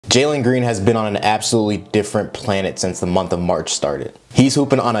Jalen Green has been on an absolutely different planet since the month of March started. He's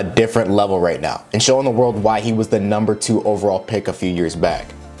hooping on a different level right now and showing the world why he was the #2 overall pick a few years back.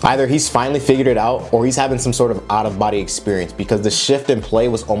 Either he's finally figured it out or he's having some sort of out-of-body experience because the shift in play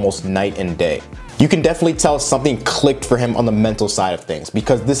was almost night and day. You can definitely tell something clicked for him on the mental side of things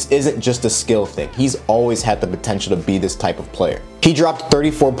because this isn't just a skill thing. He's always had the potential to be this type of player. He dropped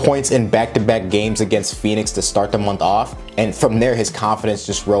 34 points in back-to-back games against Phoenix to start the month off, and from there his confidence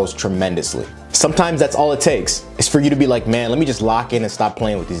just rose tremendously. Sometimes that's all it takes, is for you to be like, man, let me just lock in and stop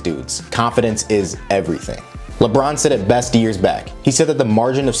playing with these dudes. Confidence is everything. LeBron said it best years back. He said that the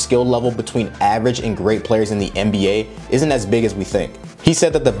margin of skill level between average and great players in the NBA isn't as big as we think. He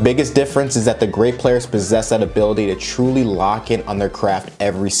said that the biggest difference is that the great players possess that ability to truly lock in on their craft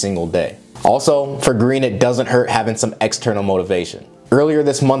every single day. Also, for Green, it doesn't hurt having some external motivation. Earlier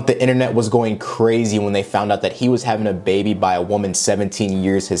this month, the internet was going crazy when they found out that he was having a baby by a woman 17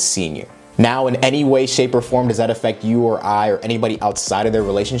 years his senior. Now, in any way, shape, or form, does that affect you or I or anybody outside of their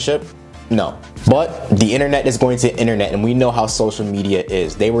relationship? No. But the internet is going to internet, and we know how social media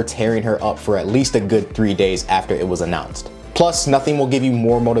is. They were tearing her up for at least a good 3 days after it was announced. Plus, nothing will give you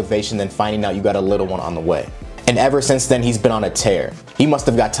more motivation than finding out you got a little one on the way. And ever since then, he's been on a tear. He must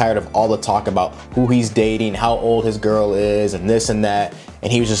have got tired of all the talk about who he's dating, how old his girl is, and this and that.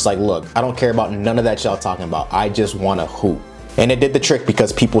 And he was just like, look, I don't care about none of that y'all talking about. I just want to hoop. And it did the trick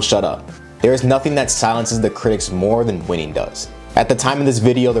because people shut up. There is nothing that silences the critics more than winning does. At the time of this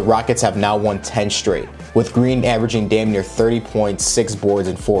video, the Rockets have now won 10 straight, with Green averaging damn near 30 points, 6 boards,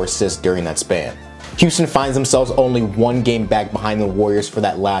 and 4 assists during that span. Houston finds themselves only 1 game back behind the Warriors for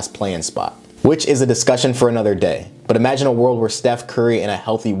that last play-in spot, which is a discussion for another day. But imagine a world where Steph Curry and a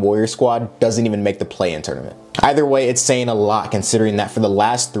healthy Warriors squad doesn't even make the play-in tournament. Either way, it's saying a lot considering that for the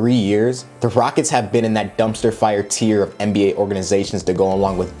last 3 years, the Rockets have been in that dumpster fire tier of NBA organizations to go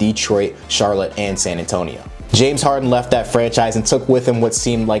along with Detroit, Charlotte, and San Antonio. James Harden left that franchise and took with him what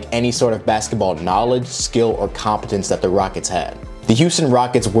seemed like any sort of basketball knowledge, skill, or competence that the Rockets had. The Houston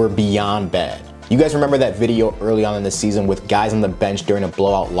Rockets were beyond bad. You guys remember that video early on in the season with guys on the bench during a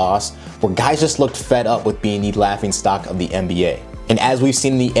blowout loss, where guys just looked fed up with being the laughingstock of the NBA. And as we've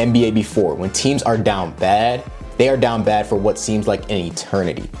seen in the NBA before, when teams are down bad, they are down bad for what seems like an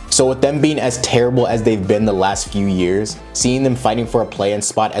eternity. So with them being as terrible as they've been the last few years, seeing them fighting for a play-in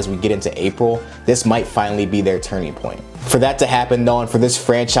spot as we get into April, this might finally be their turning point. For that to happen though, and for this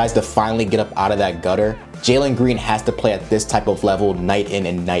franchise to finally get up out of that gutter, Jalen Green has to play at this type of level night in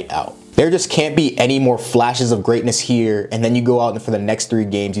and night out. There just can't be any more flashes of greatness here, and then you go out and for the next 3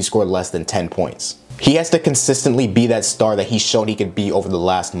 games you score less than 10 points. He has to consistently be that star that he's shown he could be over the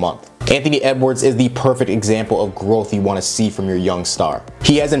last month. Anthony Edwards is the perfect example of growth you want to see from your young star.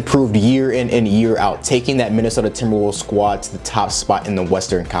 He has improved year in and year out, taking that Minnesota Timberwolves squad to the top spot in the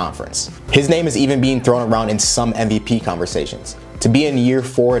Western Conference. His name is even being thrown around in some MVP conversations. To be in year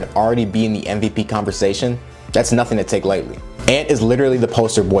 4 and already be in the MVP conversation, that's nothing to take lightly. Ant is literally the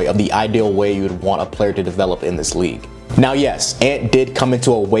poster boy of the ideal way you would want a player to develop in this league. Now yes, Ant did come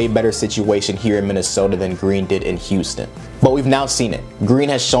into a way better situation here in Minnesota than Green did in Houston. But we've now seen it. Green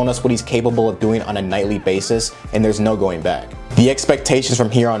has shown us what he's capable of doing on a nightly basis, and there's no going back. The expectations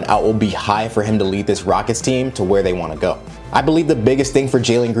from here on out will be high for him to lead this Rockets team to where they want to go. I believe the biggest thing for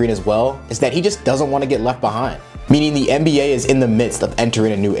Jalen Green as well is that he just doesn't want to get left behind. Meaning the NBA is in the midst of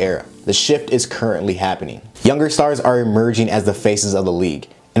entering a new era. The shift is currently happening. Younger stars are emerging as the faces of the league.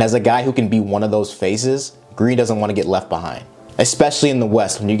 And as a guy who can be one of those faces, Green doesn't want to get left behind. Especially in the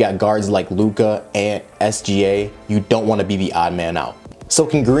West, when you got guards like Luka, Ant, SGA, you don't want to be the odd man out. So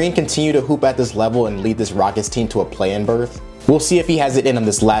can Green continue to hoop at this level and lead this Rockets team to a play-in berth? We'll see if he has it in on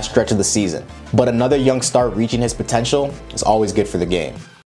this last stretch of the season. But another young star reaching his potential is always good for the game.